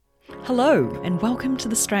Hello, and welcome to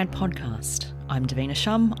the Strad podcast. I'm Davina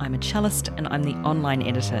Shum, I'm a cellist, and I'm the online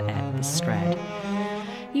editor at the Strad.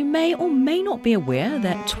 You may or may not be aware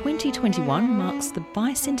that 2021 marks the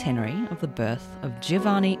bicentenary of the birth of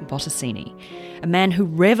Giovanni Bottesini, a man who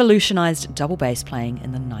revolutionised double bass playing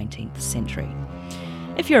in the 19th century.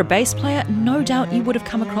 If you're a bass player, no doubt you would have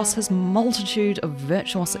come across his multitude of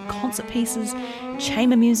virtuosic concert pieces,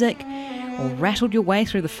 chamber music, or rattled your way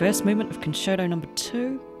through the first movement of Concerto No.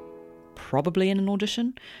 2, probably in an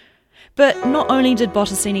audition. But not only did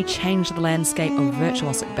Bottesini change the landscape of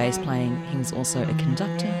virtuosic bass playing, he was also a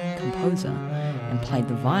conductor, composer, and played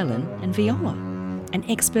the violin and viola, an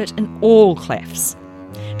expert in all clefs.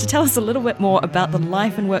 To tell us a little bit more about the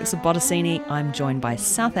life and works of Bottesini, I'm joined by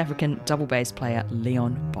South African double bass player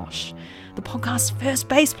Leon Bosch, the podcast's first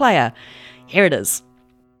bass player. Here it is.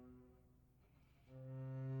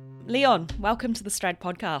 Leon, welcome to the Strad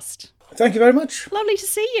podcast. Thank you very much. Lovely to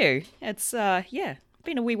see you. It's,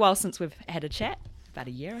 been a wee while since we've had a chat. About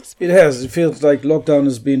a year, I suppose. It has. It feels like lockdown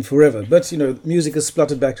has been forever. But, music has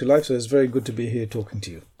spluttered back to life, so it's very good to be here talking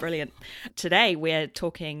to you. Brilliant. Today we're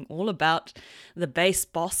talking all about the bass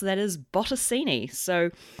boss that is Bottesini.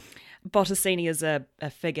 So Bottesini is a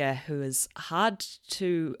figure who is hard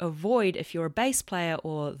to avoid if you're a bass player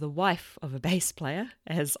or the wife of a bass player,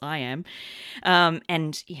 as I am.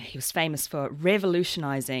 He was famous for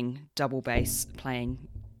revolutionising double bass playing,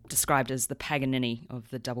 described as the Paganini of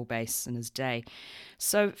the double bass in his day.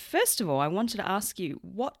 So first of all, I wanted to ask you,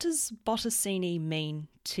 what does Bottesini mean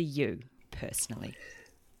to you personally?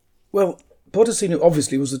 Well, Bottesini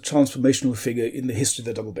obviously was a transformational figure in the history of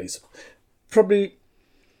the double bass. Probably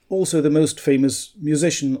also the most famous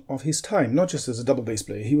musician of his time, not just as a double bass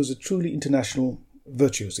player. He was a truly international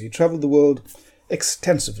virtuoso. He travelled the world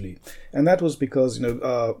extensively, and that was because,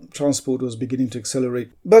 transport was beginning to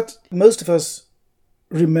accelerate. But most of us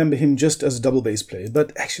remember him just as a double bass player,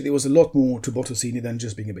 but actually there was a lot more to Bottesini than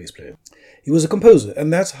just being a bass player. He was a composer,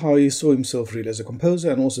 and that's how he saw himself really, as a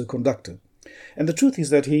composer and also a conductor. And the truth is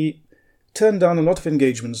that he turned down a lot of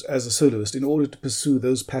engagements as a soloist in order to pursue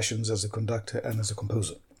those passions as a conductor and as a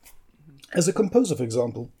composer. As a composer, for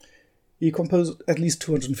example, he composed at least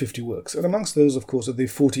 250 works, and amongst those, of course, are the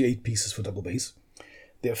 48 pieces for double bass.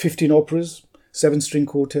 There are 15 operas, 7-string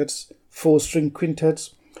quartets, 4-string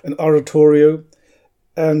quintets, an oratorio,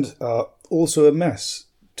 and also a mass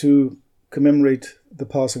to commemorate the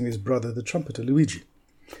passing of his brother, the trumpeter Luigi.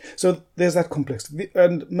 So there's that complexity.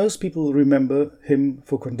 And most people remember him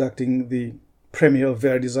for conducting the premiere of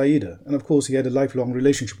Verdi's Aida. And of course, he had a lifelong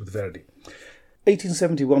relationship with Verdi.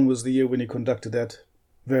 1871 was the year when he conducted that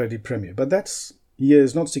Verdi premiere. But that year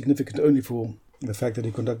is not significant only for the fact that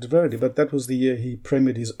he conducted Verdi, but that was the year he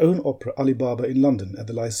premiered his own opera, Ali Baba, in London at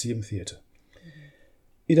the Lyceum Theatre.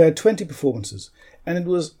 It had 20 performances, and it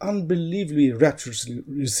was unbelievably rapturously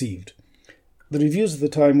received. The reviews at the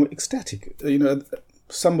time were ecstatic.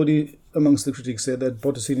 Somebody amongst the critics said that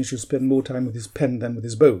Bottesini should spend more time with his pen than with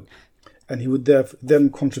his bow, and he would then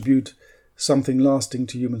contribute something lasting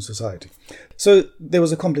to human society. So there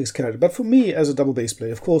was a complex character. But for me, as a double bass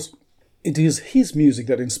player, of course, it is his music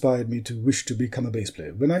that inspired me to wish to become a bass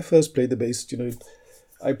player. When I first played the bass,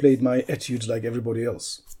 I played my etudes like everybody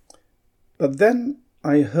else. But then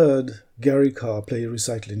I heard Gary Carr play a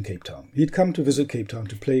recital in Cape Town. He'd come to visit Cape Town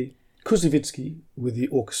to play Kusewitzki with the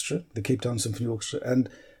orchestra, the Cape Town Symphony Orchestra, and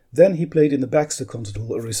then he played in the Baxter Concert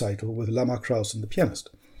Hall a recital with Lama Krauss and the pianist.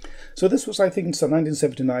 So this was, I think, in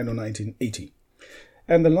 1979 or 1980.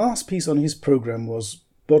 And the last piece on his program was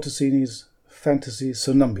Bottesini's Fantasy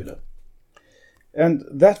Sonnambula. And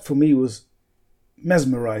that, for me, was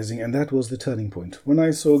mesmerizing, and that was the turning point. When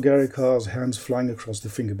I saw Gary Carr's hands flying across the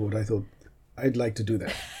fingerboard, I thought, I'd like to do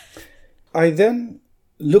that. I then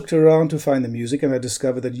looked around to find the music, and I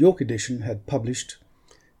discovered that York Edition had published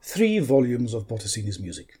 3 volumes of Bottesini's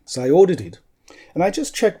music. So I ordered it, and I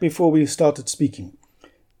just checked before we started speaking.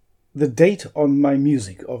 The date on my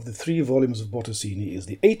music of the 3 volumes of Bottesini is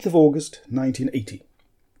the 8th of August, 1980.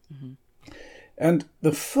 Mm-hmm. And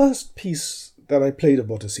the first piece that I played of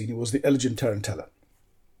Bottesini was the Elegant Tarantella.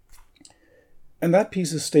 And that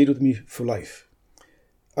piece has stayed with me for life.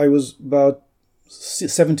 I was about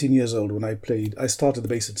 17 years old when I played. I started the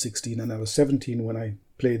bass at 16, and I was 17 when I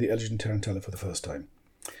played the Elegant Tarantella for the first time.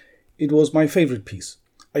 It was my favorite piece.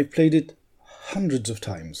 I played it hundreds of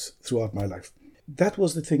times throughout my life. That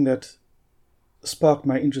was the thing that sparked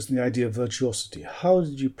my interest in the idea of virtuosity. How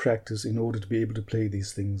did you practice in order to be able to play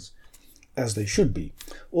these things as they should be?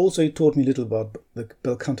 Also, it taught me a little about the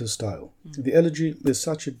bel canto style. The elegy is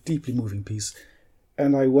such a deeply moving piece,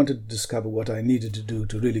 and I wanted to discover what I needed to do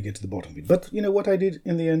to really get to the bottom of it. But what I did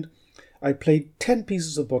in the end? I played 10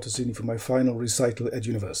 pieces of Bottesini for my final recital at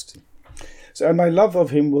university. So, and my love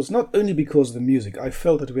of him was not only because of the music. I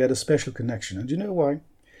felt that we had a special connection. And do you know why?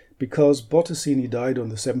 Because Bottesini died on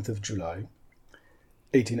the 7th of July,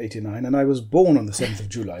 1889, and I was born on the 7th of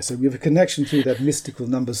July. So we have a connection through that mystical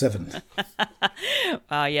number 7.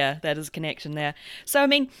 Yeah, that is a connection there. So, I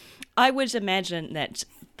mean, I would imagine that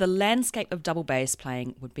the landscape of double bass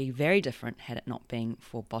playing would be very different had it not been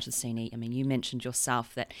for Bottesini. I mean, you mentioned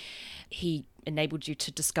yourself that he enabled you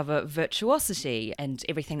to discover virtuosity and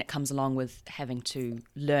everything that comes along with having to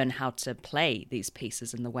learn how to play these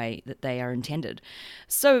pieces in the way that they are intended.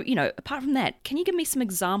 So, you know, apart from that, can you give me some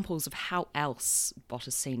examples of how else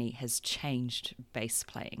Bottesini has changed bass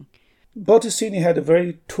playing? Bottesini had a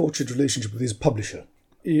very tortured relationship with his publisher.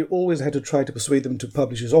 He always had to try to persuade them to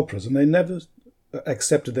publish his operas, and they never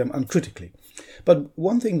accepted them uncritically. But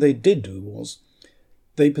one thing they did do was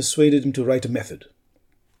they persuaded him to write a method.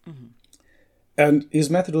 Mm-hmm. And his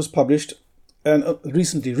method was published and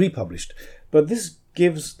recently republished. But this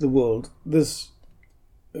gives the world this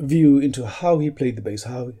view into how he played the bass,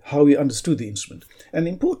 how he understood the instrument. And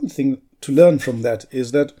the important thing to learn from that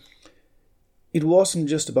is that it wasn't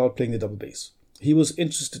just about playing the double bass. He was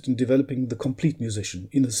interested in developing the complete musician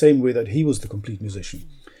in the same way that he was the complete musician.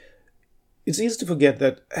 It's easy to forget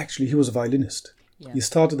that actually he was a violinist. Yeah. He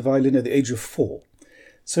started the violin at the age of 4.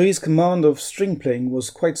 So his command of string playing was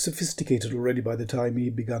quite sophisticated already by the time he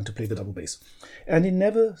began to play the double bass. And he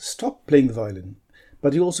never stopped playing the violin,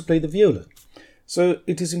 but he also played the viola. So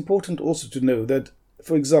it is important also to know that,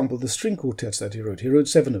 for example, the string quartets that he wrote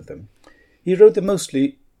 7 of them. He wrote them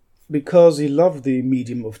mostly because he loved the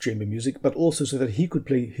medium of chamber music, but also so that he could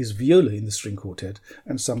play his viola in the string quartet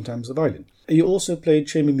and sometimes the violin. He also played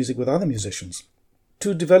chamber music with other musicians.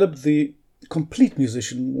 To develop the complete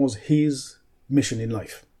musician was his mission in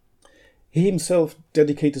life. He himself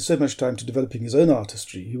dedicated so much time to developing his own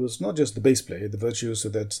artistry. He was not just the bass player, the virtuoso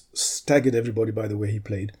that staggered everybody by the way he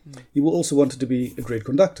played. He also wanted to be a great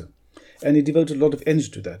conductor. And he devoted a lot of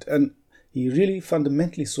energy to that. And he really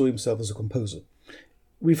fundamentally saw himself as a composer.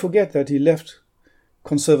 We forget that he left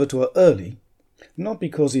conservatoire early, not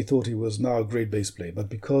because he thought he was now a great bass player, but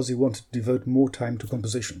because he wanted to devote more time to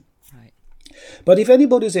composition. Right. But if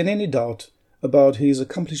anybody's in any doubt about his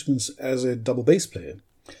accomplishments as a double bass player,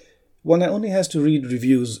 one only has to read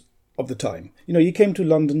reviews of the time. You know, he came to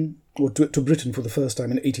London, or to Britain for the first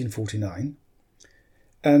time in 1849,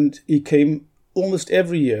 and he came almost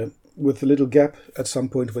every year with a little gap at some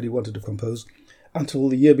point when he wanted to compose, until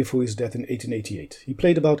the year before his death in 1888. He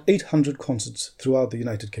played about 800 concerts throughout the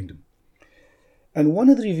United Kingdom. And one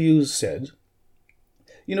of the reviews said,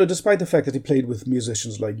 you know, despite the fact that he played with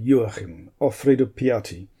musicians like Joachim, Alfredo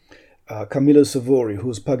Piatti, Camillo Savori, who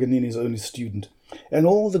was Paganini's only student, and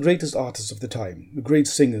all the greatest artists of the time, the great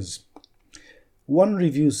singers, one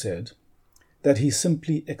review said that he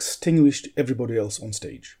simply extinguished everybody else on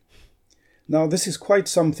stage. Now, this is quite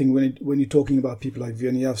something when you're talking about people like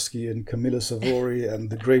Wieniawski and Camillo Savori and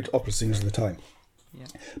the great opera singers of the time. Yeah.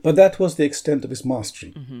 But that was the extent of his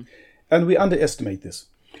mastery. Mm-hmm. And we underestimate this.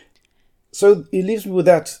 So he leaves me with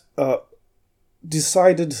that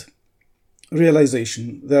decided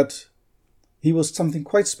realization that he was something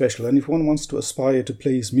quite special. And if one wants to aspire to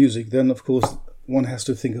play his music, then, of course, one has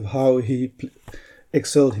to think of how he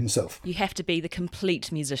excelled himself. You have to be the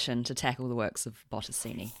complete musician to tackle the works of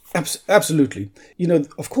Bottesini. Absolutely. You know,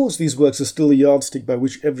 of course, these works are still the yardstick by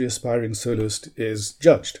which every aspiring soloist is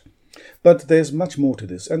judged. But there's much more to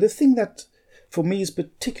this. And the thing that, for me, is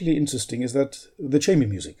particularly interesting is that the chamber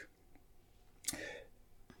music.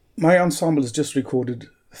 My ensemble has just recorded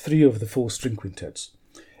 3 of the 4 string quintets.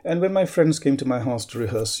 And when my friends came to my house to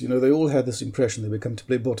rehearse, you know, they all had this impression they would come to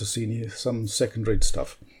play Bottesini, some second-rate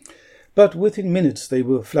stuff. But within minutes, they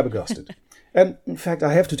were flabbergasted. And in fact,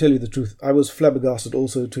 I have to tell you the truth, I was flabbergasted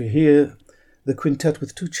also to hear the quintet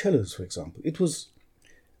with 2 cellos, for example. It was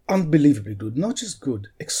unbelievably good. Not just good,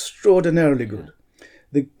 extraordinarily good.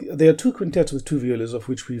 There are 2 quintets with 2 violas, of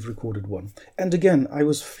which we've recorded 1. And again, I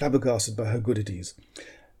was flabbergasted by how good it is.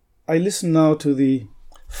 I listen now to the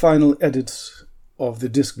final edits of the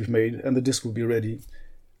disc we've made, and the disc will be ready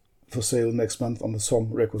for sale next month on the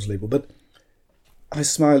Som Records label. But I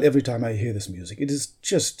smile every time I hear this music. It is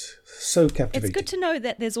just so captivating. It's good to know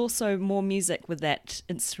that there's also more music with that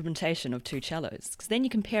instrumentation of 2 cellos, because then you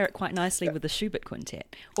compare it quite nicely with the Schubert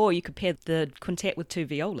quintet, or you compare the quintet with 2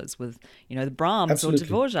 violas with, you know, the Brahms Absolutely.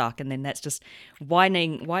 Or Dvorak, and then that's just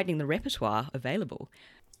widening the repertoire available.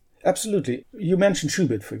 Absolutely. You mentioned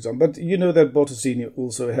Schubert, for example, but you know that Bottesini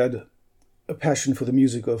also had a passion for the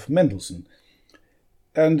music of Mendelssohn.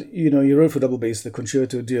 And, you know, he wrote for double bass the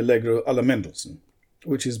Concerto di Allegro alla Mendelssohn.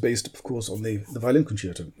 which is based, of course, on the violin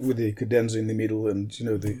concerto, with the cadenza in the middle and,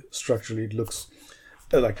 the structurally it looks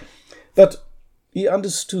like. But he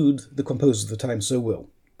understood the composers of the time so well.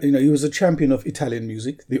 He was a champion of Italian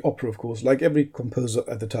music, the opera, of course. Like every composer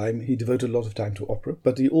at the time, he devoted a lot of time to opera,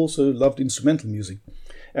 but he also loved instrumental music.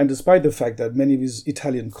 And despite the fact that many of his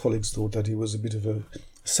Italian colleagues thought that he was a bit of a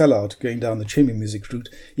sellout going down the chamber music route,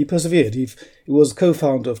 he persevered. He was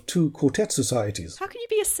co-founder of 2 quartet societies. How can you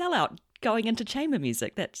be a sellout going into chamber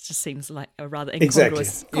music? That just seems like a rather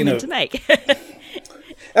incongruous comment to make.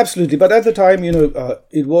 Absolutely. But at the time,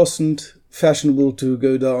 it wasn't fashionable to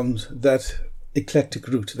go down that eclectic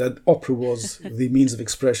route, that opera was the means of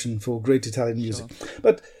expression for great Italian music. Sure.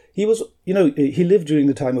 But he was, he lived during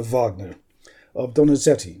the time of Wagner, of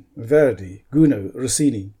Donizetti, Verdi, Gounod,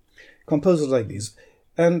 Rossini, composers like these.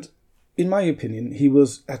 And in my opinion, he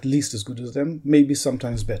was at least as good as them, maybe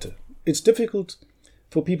sometimes better. It's difficult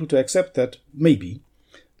for people to accept that, maybe.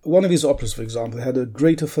 One of his operas, for example, had a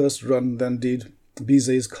greater first run than did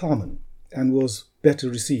Bizet's Carmen, and was better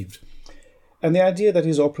received. And the idea that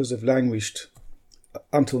his operas have languished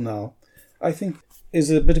until now, I think, is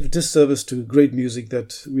a bit of a disservice to great music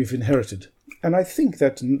that we've inherited. And I think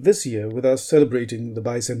that this year, with us celebrating the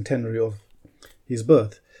bicentenary of his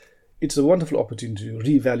birth, it's a wonderful opportunity to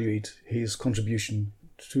reevaluate his contribution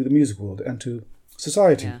to the music world and to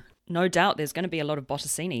society. Yeah. No doubt there's going to be a lot of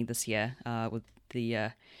Bottesini this year with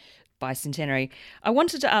the bicentenary. I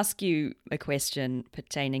wanted to ask you a question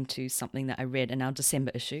pertaining to something that I read in our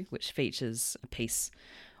December issue, which features a piece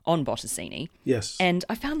on Bottesini. Yes. And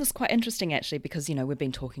I found this quite interesting, actually, because, we've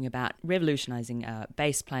been talking about revolutionising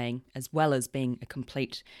bass playing as well as being a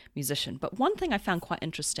complete musician. But one thing I found quite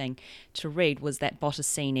interesting to read was that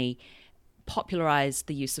Bottesini popularised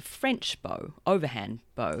the use of French bow, overhand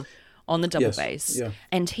bow, on the double bass. Yeah.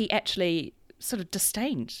 And he actually sort of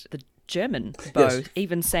disdained the German bow,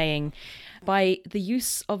 even saying, by the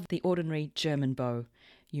use of the ordinary German bow,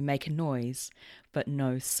 you make a noise, but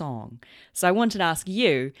no song. So I wanted to ask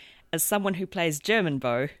you, as someone who plays German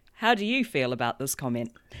bow, how do you feel about this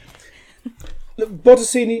comment?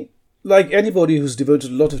 Bottesini, like anybody who's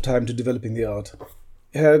devoted a lot of time to developing the art,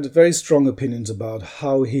 had very strong opinions about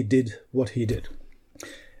how he did what he did.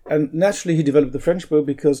 And naturally he developed the French bow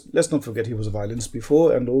because, let's not forget, he was a violinist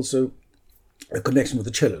before and also a connection with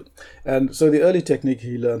the cello. And so the early technique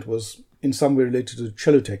he learned was in some way related to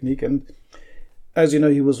cello technique, and as you know,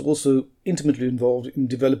 he was also intimately involved in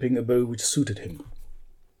developing a bow which suited him.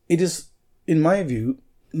 It is, in my view,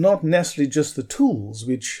 not necessarily just the tools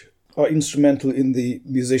which are instrumental in the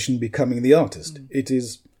musician becoming the artist. It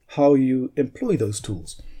is how you employ those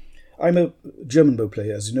tools. I'm a German bow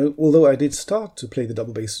player, as you know, although I did start to play the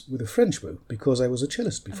double bass with a French bow because I was a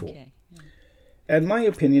cellist before. Okay. Yeah. And my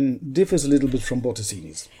opinion differs a little bit from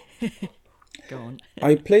Bottesini's. Go on.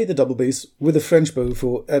 I played the double bass with a French bow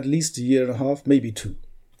for at least a year and a half, maybe 2.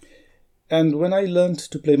 And when I learned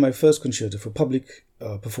to play my first concerto for public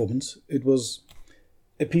performance, it was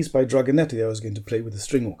a piece by Dragonetti I was going to play with a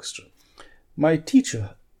string orchestra. My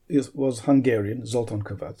teacher was Hungarian, Zoltán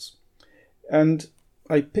Kovács, and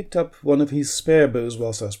I picked up one of his spare bows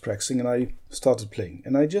whilst I was practicing, and I started playing.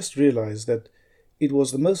 And I just realized that it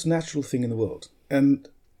was the most natural thing in the world. And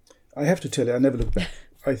I have to tell you, I never looked back.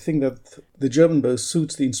 I think that the German bow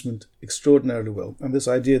suits the instrument extraordinarily well. And this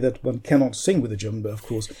idea that one cannot sing with a German bow, of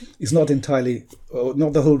course, is not entirely,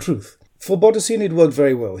 not the whole truth. For Bottesini, it worked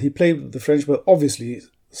very well. He played the French bow, obviously,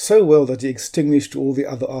 so well that he extinguished all the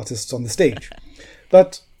other artists on the stage.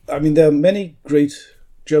 But, I mean, there are many great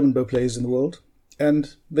German bow players in the world,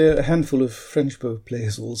 and there are a handful of French bow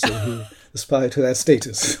players also who aspire to that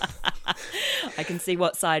status. I can see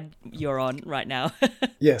what side you're on right now.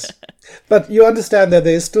 Yes. But you understand that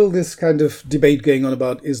there is still this kind of debate going on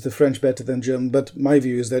about, is the French better than German? But my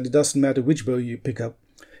view is that it doesn't matter which bow you pick up,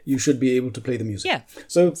 you should be able to play the music. Yeah,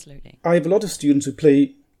 so absolutely. I have a lot of students who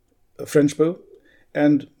play a French bow,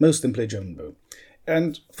 and most of them play German bow.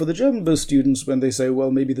 And for the German bow students, when they say,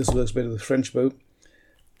 well, maybe this works better with French bow,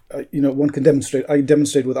 one can demonstrate. I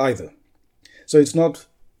demonstrate with either. So it's not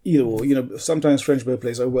either or. Sometimes French bow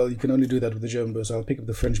players, you can only do that with the German bow, so I'll pick up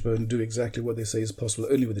the French bow and do exactly what they say is possible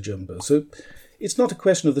only with the German bow. So it's not a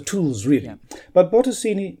question of the tools, really. Yeah. But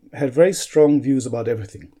Bottesini had very strong views about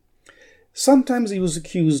everything. Sometimes he was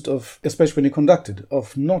accused of, especially when he conducted,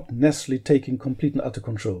 of not necessarily taking complete and utter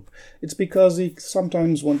control. It's because he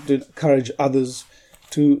sometimes wanted to encourage others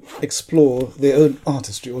to explore their own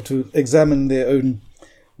artistry or to examine their own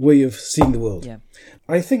way of seeing the world. Yeah.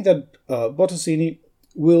 I think that Bottesini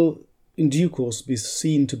will, in due course, be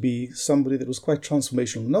seen to be somebody that was quite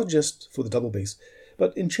transformational, not just for the double bass,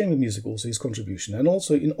 but in chamber music also his contribution, and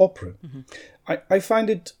also in opera. I find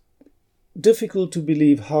it difficult to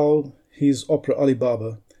believe how his opera Ali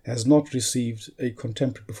Baba has not received a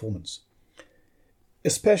contemporary performance,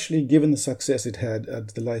 especially given the success it had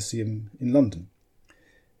at the Lyceum in London.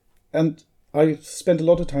 And I spent a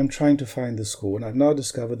lot of time trying to find the score, and I've now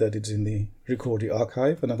discovered that it's in the Ricordi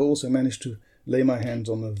archive, and I've also managed to lay my hands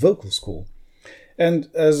on a vocal score. And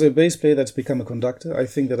as a bass player that's become a conductor, I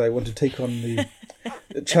think that I want to take on the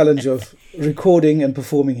challenge of recording and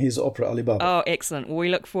performing his opera Ali Baba. Oh, excellent. We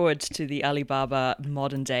look forward to the Ali Baba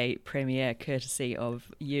modern day premiere, courtesy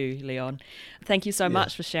of you, Leon. Thank you so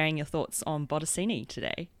much for sharing your thoughts on Bottesini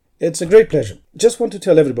today. It's a great pleasure. Just want to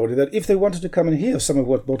tell everybody that if they wanted to come and hear some of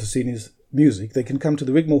what Bottesini's music, they can come to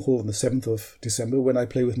the Wigmore Hall on the 7th of December when I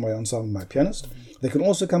play with my ensemble, my pianist. They can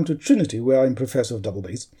also come to Trinity, where I'm professor of double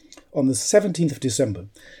bass, on the 17th of December,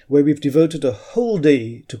 where we've devoted a whole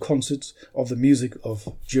day to concerts of the music of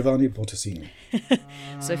Giovanni Bottesini.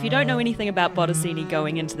 So if you don't know anything about Bottesini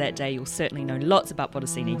going into that day, you'll certainly know lots about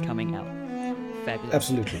Bottesini coming out. Fabulous.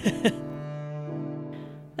 Absolutely.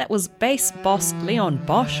 That was bass boss Leon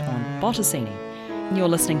Bosch on Bottesini. You're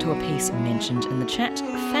listening to a piece mentioned in the chat,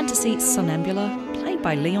 Fantasy Sonnambula, played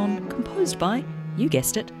by Leon, composed by, you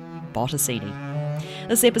guessed it, Bottesini.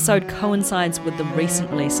 This episode coincides with the recent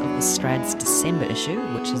release of the Strad's December issue,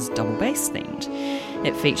 which is double bass themed.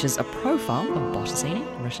 It features a profile of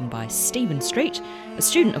Bottesini, written by Stephen Street, a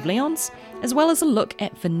student of Leon's, as well as a look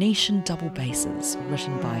at Venetian double basses,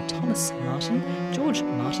 written by Thomas Martin, George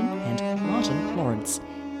Martin, and Martin Lawrence.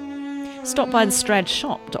 Stop by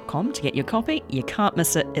thestradshop.com to get your copy. You can't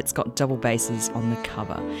miss it, it's got double basses on the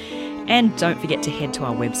cover. And don't forget to head to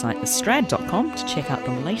our website, thestrad.com, to check out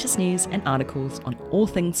the latest news and articles on all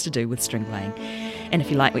things to do with string playing. And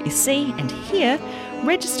if you like what you see and hear,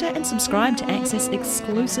 register and subscribe to access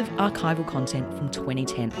exclusive archival content from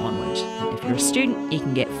 2010 onward. And if you're a student, you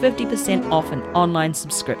can get 50% off an online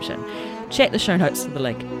subscription. Check the show notes for the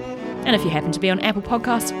link. And if you happen to be on Apple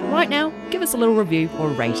Podcasts right now, give us a little review or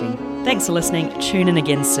rating. Thanks for listening. Tune in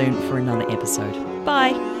again soon for another episode.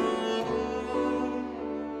 Bye.